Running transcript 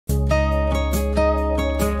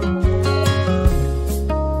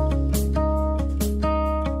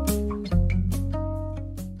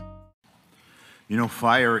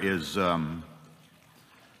Fire is, for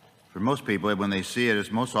most people, when they see it,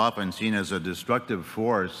 it's most often seen as a destructive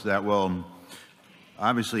force that will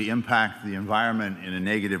obviously impact the environment in a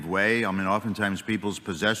negative way. I mean, oftentimes people's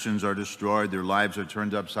possessions are destroyed, their lives are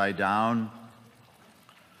turned upside down,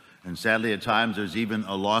 and sadly at times there's even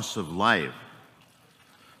a loss of life.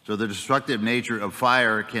 So the destructive nature of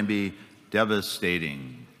fire can be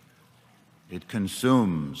devastating. It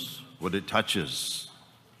consumes what it touches.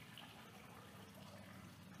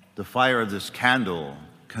 The fire of this candle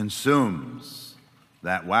consumes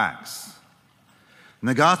that wax. In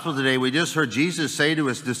the gospel today, we just heard Jesus say to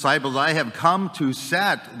his disciples, "I have come to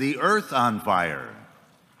set the earth on fire,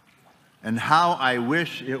 and how I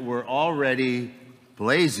wish it were already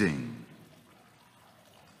blazing."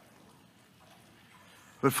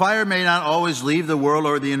 But fire may not always leave the world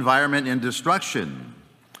or the environment in destruction.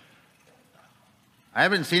 I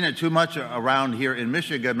haven't seen it too much around here in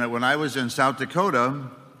Michigan, but when I was in South Dakota,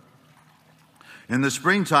 in the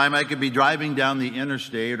springtime, I could be driving down the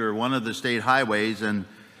interstate or one of the state highways and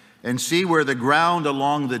see where the ground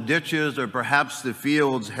along the ditches or perhaps the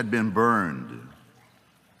fields had been burned.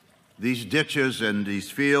 These ditches and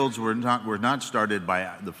these fields were not started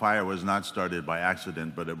by, the fire was not started by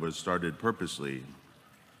accident, but it was started purposely.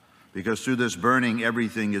 Because through this burning,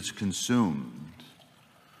 everything is consumed.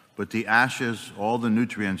 But the ashes, all the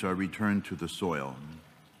nutrients are returned to the soil.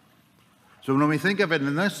 So when we think of it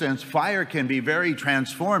in this sense, fire can be very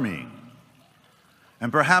transforming.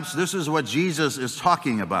 And perhaps this is what Jesus is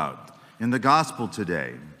talking about in the gospel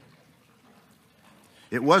today.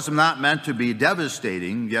 It was not meant to be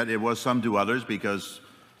devastating, yet it was some to others, because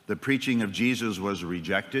the preaching of Jesus was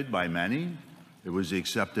rejected by many. It was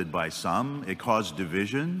accepted by some. It caused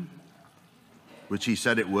division, which he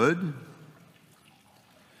said it would.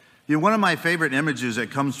 One of my favorite images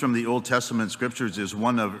that comes from the Old Testament scriptures is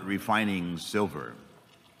one of refining silver.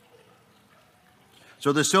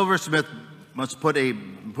 So the silversmith must put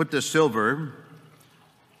the silver. Have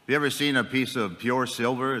you ever seen a piece of pure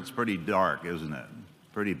silver? It's pretty dark, isn't it?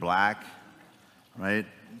 Pretty black, right?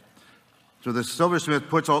 So the silversmith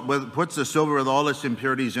puts the silver with all its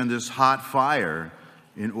impurities in this hot fire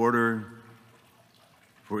in order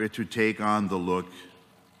for it to take on the look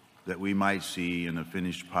that we might see in a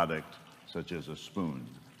finished product, such as a spoon,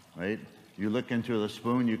 right? You look into the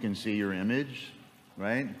spoon, you can see your image,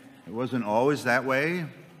 right? It wasn't always that way.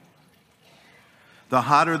 The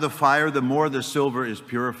hotter the fire, the more the silver is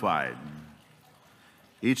purified.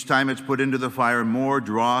 Each time it's put into the fire, more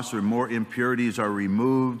dross or more impurities are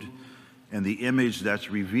removed, and the image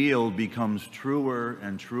that's revealed becomes truer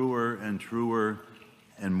and truer and truer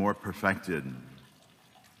and more perfected.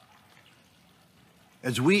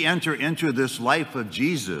 As we enter into this life of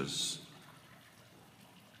Jesus,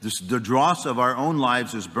 the dross of our own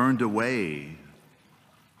lives is burned away,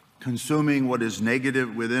 consuming what is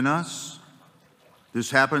negative within us. This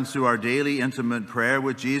happens through our daily intimate prayer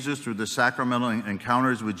with Jesus, through the sacramental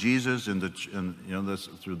encounters with Jesus, through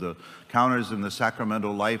the encounters in the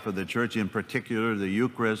sacramental life of the church, in particular the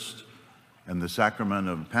Eucharist and the sacrament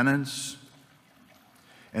of penance.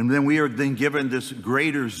 And then we are then given this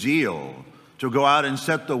greater zeal to go out and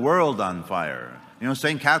set the world on fire.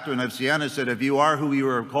 St. Catherine of Siena said, if you are who you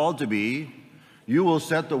are called to be, you will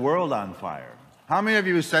set the world on fire. How many of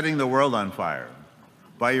you are setting the world on fire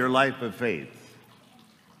by your life of faith?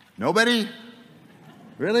 Nobody?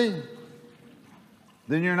 Really?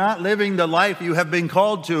 Then you're not living the life you have been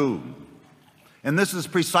called to. And this is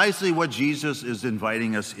precisely what Jesus is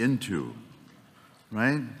inviting us into,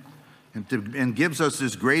 right? And gives us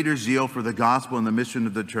this greater zeal for the gospel and the mission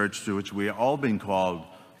of the church, to which we have all been called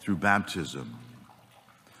through baptism.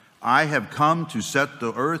 I have come to set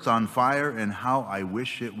the earth on fire, and how I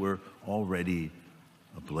wish it were already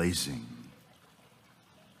ablazing.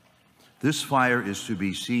 This fire is to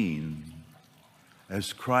be seen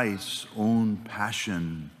as Christ's own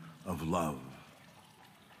passion of love,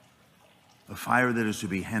 a fire that is to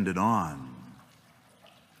be handed on.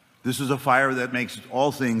 This is a fire that makes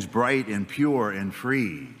all things bright and pure and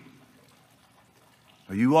free.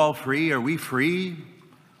 Are you all free? Are we free?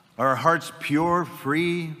 Are our hearts pure,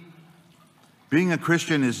 free? Being a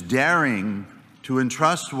Christian is daring to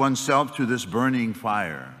entrust oneself to this burning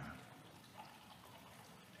fire.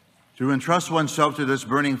 To entrust oneself to this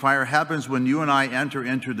burning fire happens when you and I enter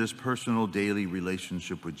into this personal daily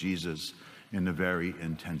relationship with Jesus in a very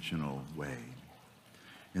intentional way.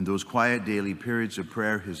 In those quiet daily periods of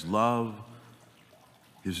prayer, his love,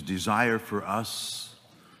 his desire for us.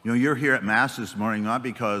 You're here at Mass this morning not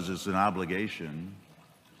because it's an obligation.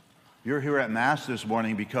 You're here at Mass this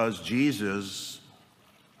morning because Jesus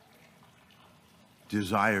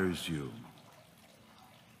desires you.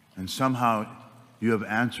 And somehow you have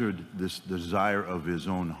answered this desire of his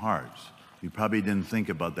own heart. You probably didn't think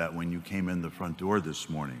about that when you came in the front door this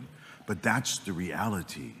morning, but that's the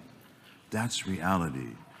reality. That's reality.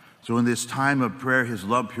 So in this time of prayer, his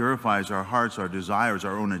love purifies our hearts, our desires,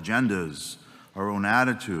 our own agendas, our own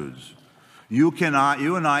attitudes. You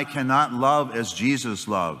and I cannot love as Jesus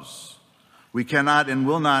loves. We cannot and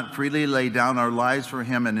will not freely lay down our lives for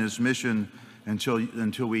him and his mission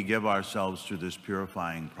until we give ourselves to this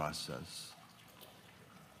purifying process.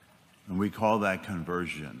 And we call that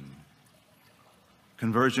conversion.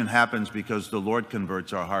 Conversion happens because the Lord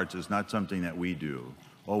converts our hearts. It's not something that we do.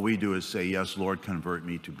 All we do is say, yes, Lord, convert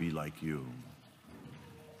me to be like you.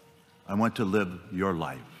 I want to live your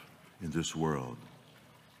life in this world.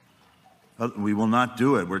 We will not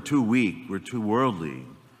do it. We're too weak. We're too worldly.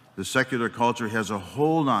 The secular culture has a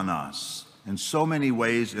hold on us in so many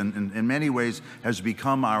ways, and in many ways has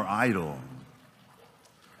become our idol.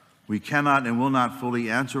 We cannot and will not fully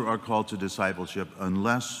answer our call to discipleship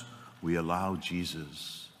unless we allow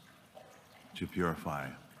Jesus to purify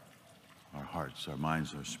our hearts, our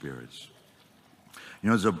minds, our spirits. You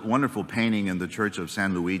know, there's a wonderful painting in the church of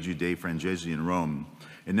San Luigi dei Frangesi in Rome.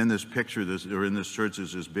 And in this picture, in this church,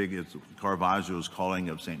 is this big, it's Caravaggio's Calling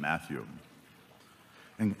of St. Matthew.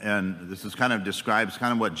 And this is describes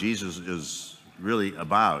what Jesus is really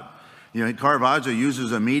about. You know, Caravaggio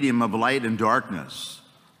uses a medium of light and darkness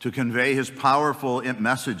to convey his powerful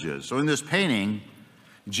messages. So in this painting,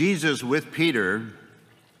 Jesus with Peter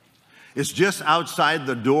is just outside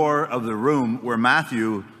the door of the room where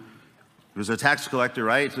Matthew, who was a tax collector,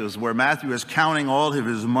 right? So it's where Matthew is counting all of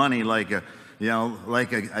his money like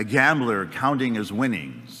a gambler counting his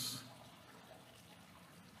winnings.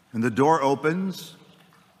 And the door opens,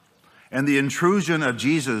 and the intrusion of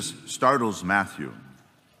Jesus startles Matthew.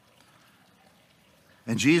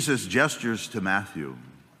 And Jesus gestures to Matthew.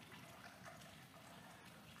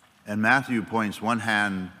 And Matthew points one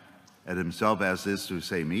hand at himself as is to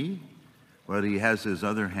say, me? But he has his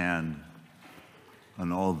other hand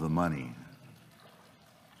on all the money.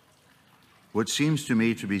 What seems to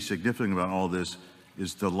me to be significant about all this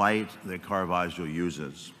is the light that Caravaggio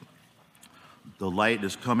uses. The light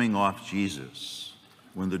is coming off Jesus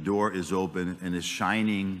when the door is open and it's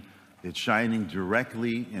shining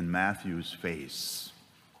directly in Matthew's face.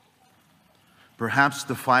 Perhaps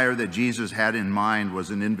the fire that Jesus had in mind was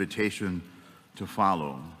an invitation to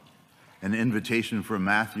follow, an invitation for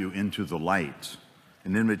Matthew into the light,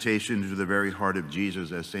 an invitation to the very heart of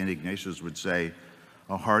Jesus, as St. Ignatius would say,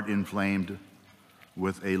 a heart inflamed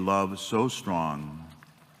with a love so strong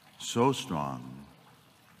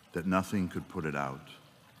that nothing could put it out.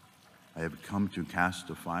 I have come to cast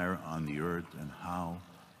a fire on the earth, and how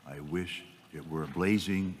I wish it were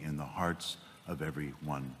blazing in the hearts of every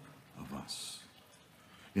one of us.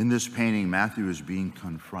 In this painting, Matthew is being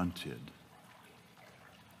confronted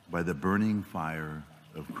by the burning fire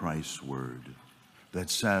of Christ's word that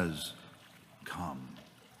says, come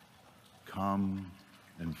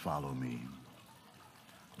and follow me,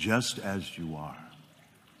 just as you are.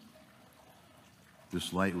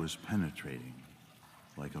 This light was penetrating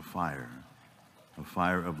like a fire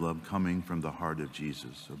of love coming from the heart of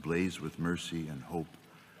Jesus, ablaze with mercy and hope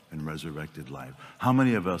and resurrected life. How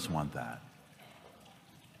many of us want that?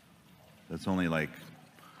 That's only like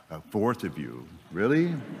a fourth of you.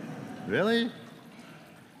 Really? Really?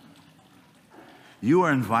 You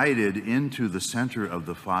are invited into the center of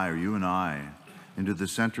the fire, you and I, into the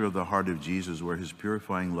center of the heart of Jesus, where his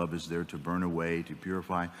purifying love is there to burn away, to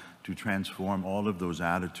purify, to transform all of those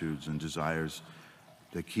attitudes and desires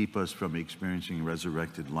that keep us from experiencing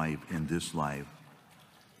resurrected life in this life,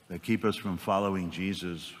 that keep us from following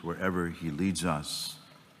Jesus wherever he leads us,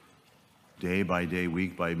 day by day,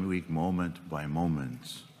 week by week, moment by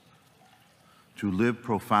moment. To live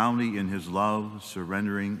profoundly in his love,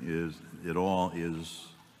 surrendering it all is,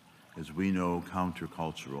 as we know,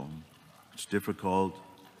 countercultural. It's difficult,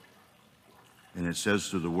 and it says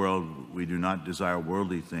to the world, we do not desire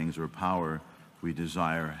worldly things or power, we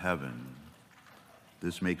desire heaven.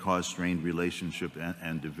 This may cause strained relationship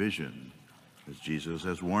and division, as Jesus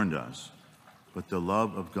has warned us. But the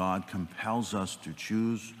love of God compels us to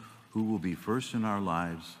choose who will be first in our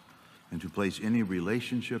lives, and to place any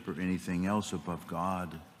relationship or anything else above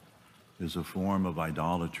God is a form of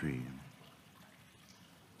idolatry.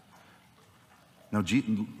 Now,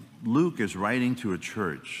 Luke is writing to a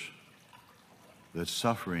church that's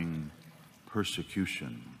suffering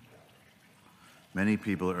persecution. Many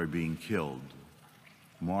people are being killed,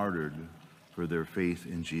 martyred for their faith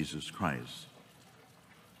in Jesus Christ.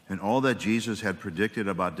 And all that Jesus had predicted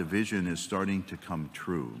about division is starting to come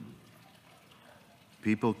true.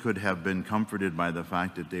 People could have been comforted by the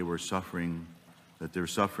fact that they were suffering, that their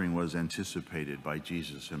suffering was anticipated by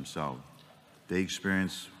Jesus himself. They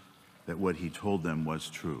experienced that what he told them was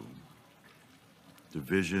true.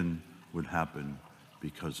 Division would happen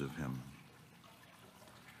because of him.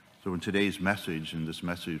 So in today's message, in this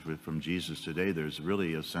message from Jesus today, there's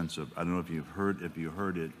really a sense of, I don't know if you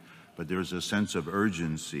heard it, but there's a sense of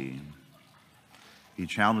urgency. He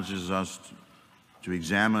challenges us to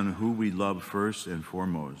examine who we love first and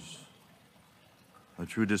foremost. A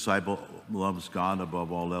true disciple loves God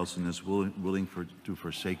above all else and is willing to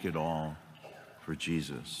forsake it all for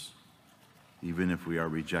Jesus, even if we are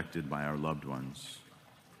rejected by our loved ones,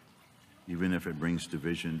 even if it brings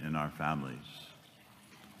division in our families.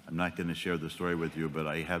 I'm not going to share the story with you, but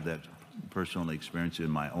I have that personal experience in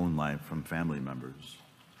my own life from family members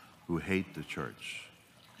who hate the church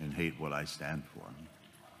and hate what I stand for.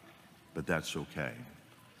 But that's okay.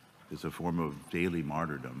 It's a form of daily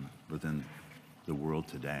martyrdom within the world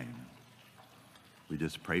today. We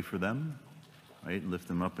just pray for them, right? Lift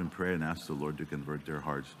them up in prayer and ask the Lord to convert their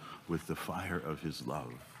hearts with the fire of his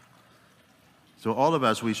love. So all of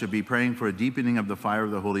us, we should be praying for a deepening of the fire of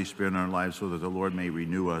the Holy Spirit in our lives so that the Lord may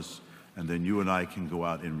renew us, and then you and I can go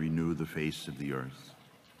out and renew the face of the earth.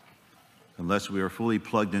 Unless we are fully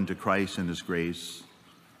plugged into Christ and his grace,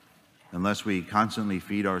 unless we constantly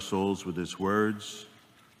feed our souls with his words,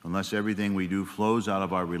 unless everything we do flows out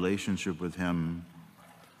of our relationship with him,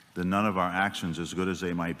 then none of our actions, as good as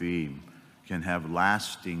they might be, can have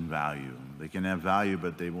lasting value. They can have value,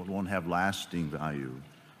 but they won't have lasting value.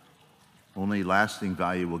 Only lasting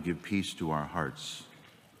value will give peace to our hearts.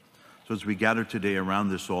 So as we gather today around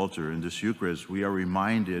this altar in this Eucharist, we are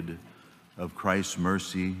reminded of Christ's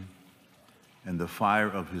mercy and the fire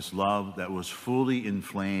of his love that was fully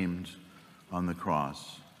inflamed on the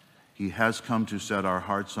cross. He has come to set our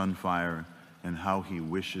hearts on fire, and how he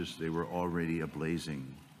wishes they were already ablazing.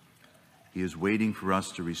 He is waiting for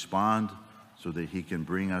us to respond so that he can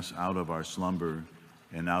bring us out of our slumber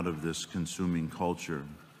and out of this consuming culture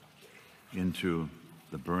into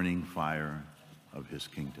the burning fire of his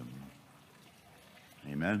kingdom.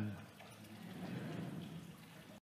 Amen.